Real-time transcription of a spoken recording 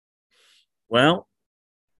Well,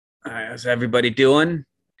 how's everybody doing?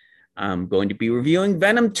 I'm going to be reviewing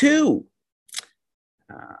Venom 2.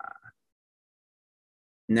 Uh,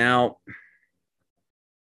 now,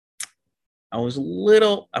 I was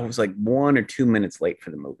like 1 or 2 minutes late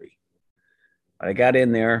for the movie. I got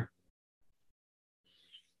in there,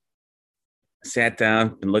 sat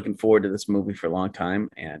down, been looking forward to this movie for a long time.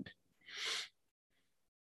 And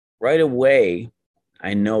right away,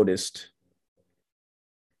 I noticed,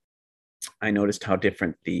 I noticed how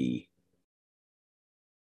different the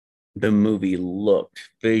movie looked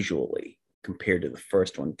visually compared to the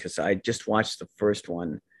first one. Cause I just watched the first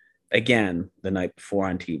one again the night before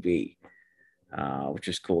on TV. Which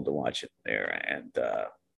is cool to watch it there and to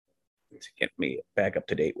get me back up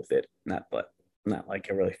to date with it. Not like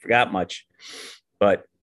I really forgot much, but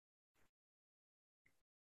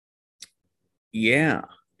yeah,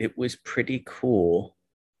 it was pretty cool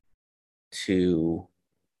to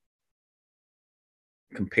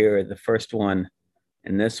compare the first one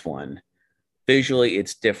and this one. Visually,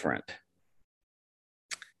 it's different,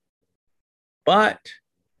 but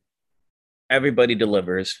everybody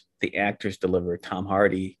delivers. The actors deliver. Tom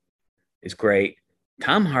Hardy is great.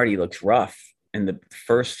 Tom Hardy looks rough in the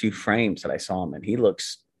first few frames that I saw him, and he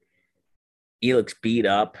looks beat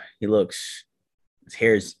up. His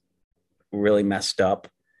hair's really messed up,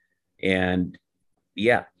 and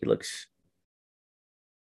yeah, he looks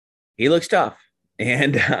tough.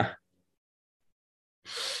 And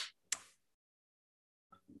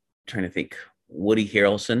trying to think, Woody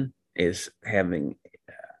Harrelson is having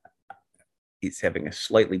he's having a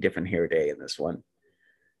slightly different hair day in this one.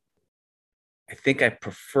 I think I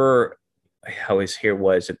prefer how his hair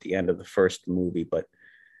was at the end of the first movie, but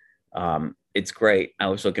it's great. I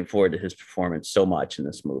was looking forward to his performance so much in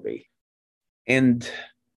this movie. And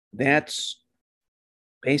that's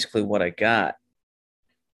basically what I got.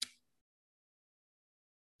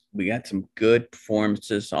 We got some good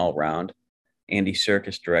performances all around. Andy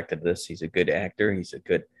Serkis directed this. He's a good actor. I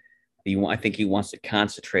think he wants to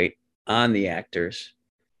concentrate on the actors,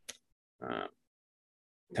 uh,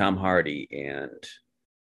 Tom Hardy and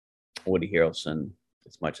Woody Harrelson,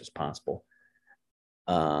 as much as possible.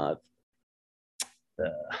 Uh,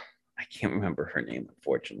 the I can't remember her name,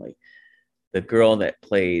 unfortunately. The girl that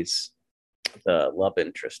plays the love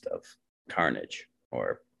interest of Carnage,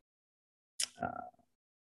 or uh,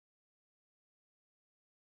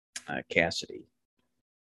 Cassidy.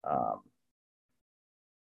 Um,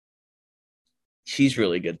 she's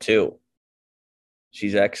really good too.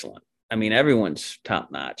 She's excellent. I mean, everyone's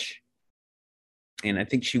top notch. And I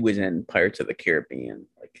think she was in Pirates of the Caribbean,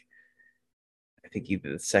 like I think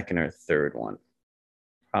either the second or third one,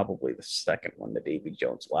 probably the second one, the Davy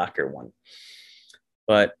Jones Locker one.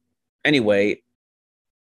 But anyway,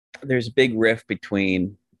 there's a big rift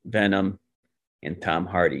between Venom and Tom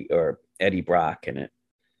Hardy or Eddie Brock in it,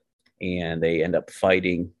 and they end up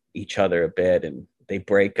fighting each other a bit, and they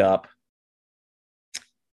break up,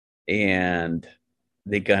 and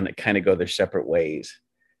they kind of go their separate ways.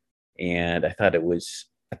 And I thought it was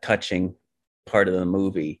a touching part of the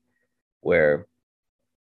movie where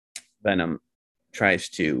Venom tries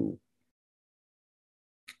to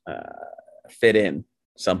fit in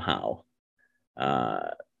somehow uh,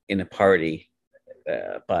 in a party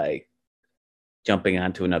by jumping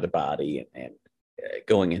onto another body and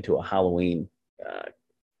going into uh, a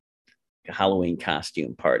Halloween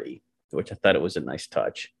costume party, which I thought it was a nice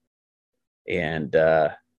touch. And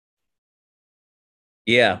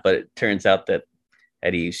yeah, but it turns out that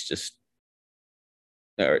Eddie's just,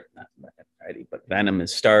 or not Eddie, but Venom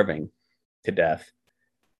is starving to death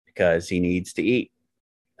because he needs to eat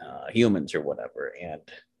humans or whatever, and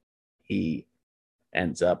he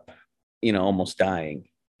ends up, almost dying.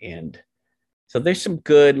 And so there's some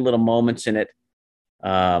good little moments in it.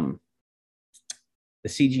 Um, the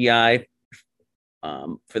CGI,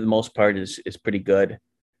 for the most part, is pretty good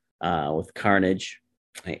with Carnage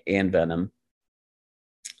and Venom,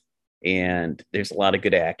 and there's a lot of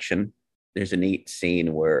good action. There's a neat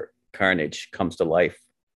scene where Carnage comes to life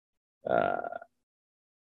uh,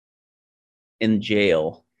 in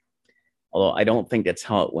jail. Although I don't think that's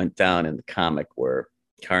how it went down in the comic, where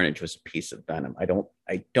Carnage was a piece of Venom. I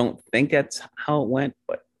don't think that's how it went,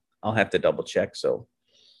 but I'll have to double check. So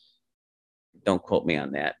don't quote me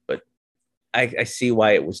on that. But I see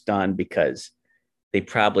why it was done, because they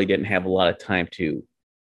probably didn't have a lot of time to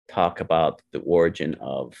talk about the origin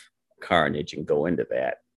of Carnage and go into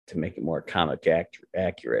that to make it more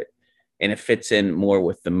accurate. And it fits in more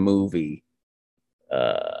with the movie.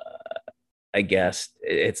 Uh, I guess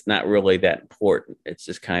it's not really that important. It's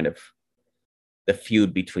just kind of the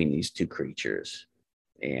feud between these two creatures.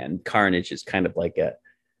 and Carnage is kind of like a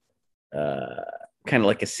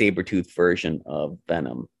saber-toothed version of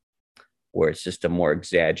Venom, where it's just a more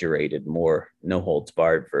exaggerated, more no holds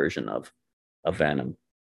barred version of Venom.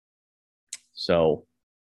 So,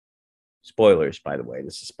 spoilers, by the way,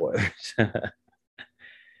 this is spoilers.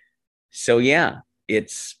 So yeah,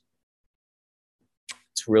 it's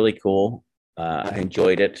really cool. I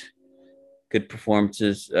enjoyed it. Good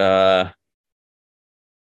performances. If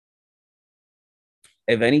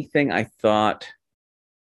anything, I thought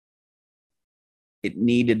it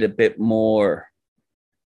needed a bit more.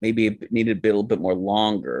 Maybe it needed a little bit more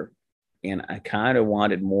longer, and I kind of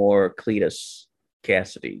wanted more Cletus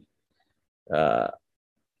Cassidy. Uh,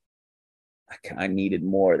 I needed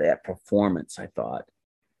more of that performance. I thought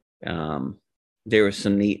there was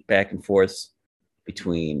some neat back and forth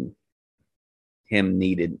between him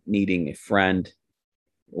needing a friend,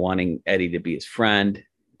 wanting Eddie to be his friend,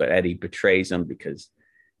 but Eddie betrays him because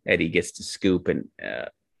Eddie gets to scoop, and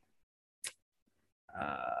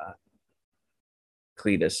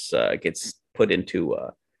Cletus gets put into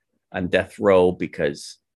on death row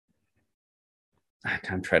because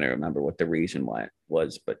I'm trying to remember what the reason why it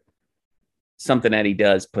was, but something Eddie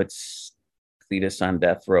does puts Cletus on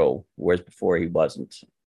death row, whereas before he wasn't,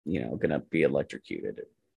 going to be electrocuted.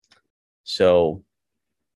 So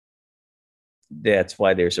that's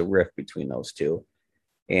why there's a rift between those two.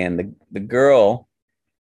 And the girl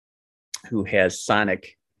who has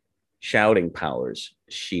sonic shouting powers,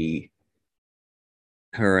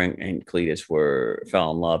 her and Cletus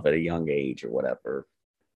fell in love at a young age or whatever.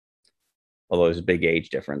 Although there's a big age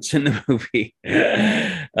difference in the movie.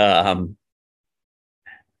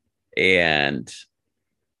 And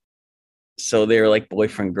so they're like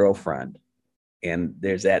boyfriend, girlfriend. And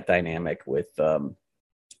there's that dynamic with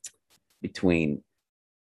between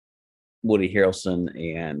Woody Harrelson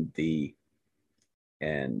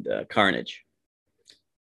and Carnage.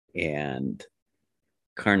 And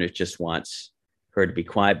Carnage just wants her to be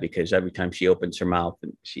quiet because every time she opens her mouth,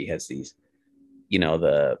 and she has these,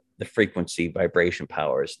 the frequency vibration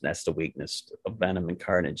powers. And that's the weakness of Venom and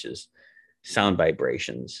Carnage's sound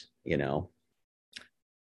vibrations,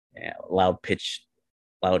 loud pitch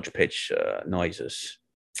noises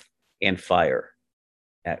and fire.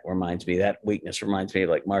 That weakness reminds me of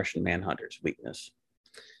like Martian Manhunter's weakness.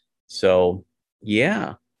 So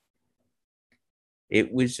yeah,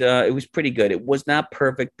 it was pretty good. It was not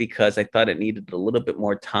perfect because I thought it needed a little bit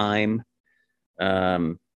more time,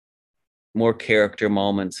 more character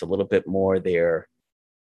moments, a little bit more there.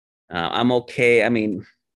 I'm okay. I mean,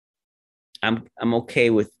 I'm okay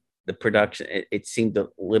with the production. It seemed a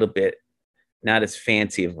little bit not as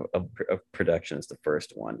fancy of production as the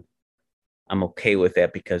first one. I'm okay with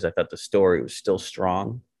that because I thought the story was still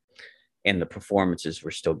strong and the performances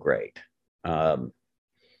were still great. I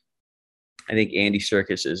think Andy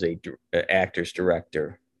Serkis is a actor's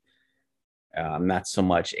director, not so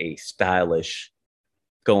much a stylish,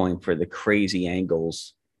 going for the crazy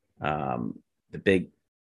angles, the big,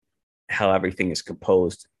 how everything is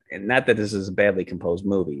composed. And not that this is a badly composed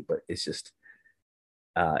movie, but it's just,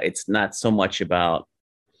 it's not so much about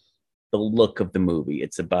the look of the movie.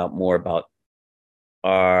 It's more about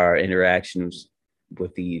our interactions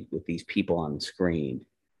with these people on the screen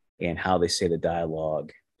and how they say the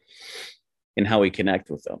dialogue and how we connect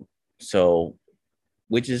with them. So,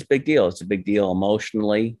 which is a big deal. It's a big deal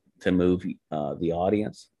emotionally to move the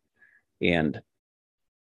audience. And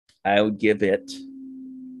I give it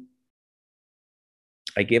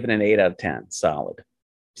an 8 out of 10, solid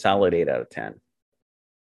 8 out of 10.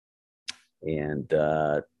 And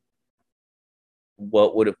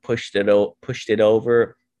what would have pushed it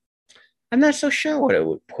over? I'm not so sure what it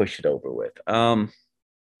would push it over with. A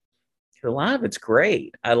lot of it's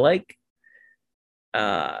great. I like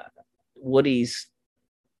Woody's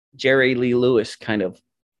Jerry Lee Lewis kind of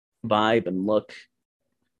vibe and look,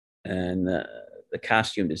 and the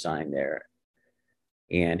costume design there.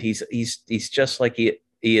 And he's just like he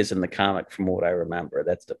is in the comic from what I remember.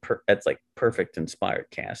 That's like perfect inspired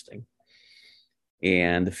casting.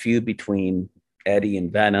 And the feud between Eddie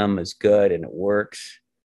and Venom is good and it works.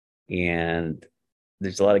 And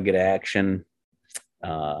there's a lot of good action.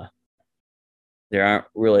 There aren't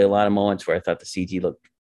really a lot of moments where I thought the CG looked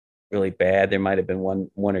really bad. There might have been one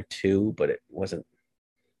or two, but it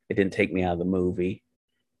didn't take me out of the movie.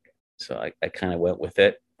 So I kind of went with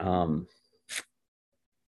it.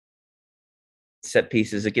 Set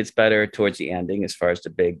pieces, it gets better towards the ending as far as the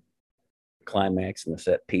big climax and the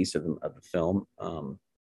set piece of the film.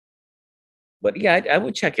 But yeah, I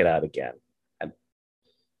would check it out again.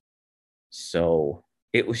 So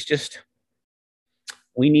it was just,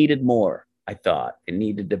 we needed more. I thought it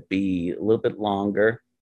needed to be a little bit longer.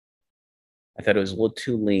 I thought it was a little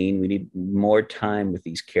too lean. We need more time with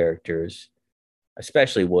these characters,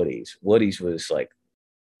 especially Woody's. Woody's was like,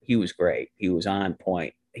 he was great. He was on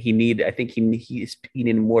point. I think he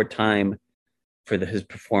needed more time for his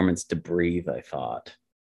performance to breathe. I thought,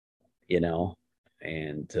 you know,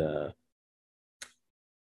 and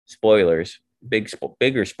spoilers,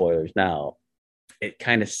 bigger spoilers now. It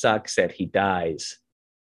kind of sucks that he dies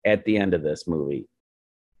at the end of this movie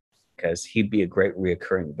because he'd be a great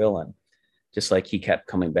reoccurring villain, just like he kept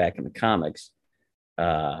coming back in the comics.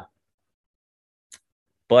 Uh,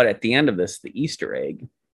 but at the end of this, the Easter egg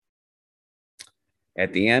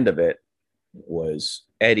at the end of it was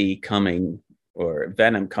Eddie coming or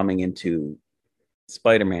Venom coming into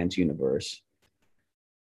Spider-Man's universe,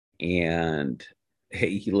 and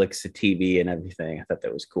he licks the TV and everything. I thought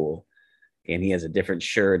that was cool. And he has a different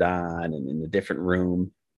shirt on and in a different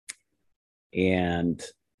room. And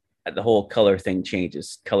the whole color thing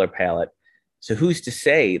changes, color palette. So who's to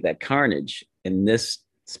say that Carnage in this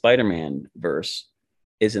Spider-Man verse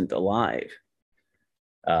isn't alive?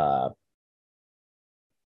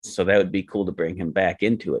 So that would be cool to bring him back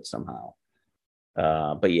into it somehow.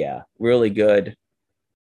 But yeah, really good.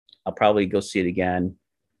 I'll probably go see it again.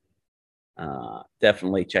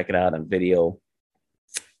 Definitely check it out on video.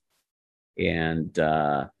 And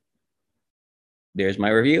there's my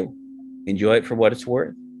review. Enjoy it for what it's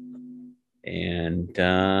worth. And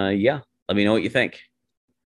yeah, let me know what you think.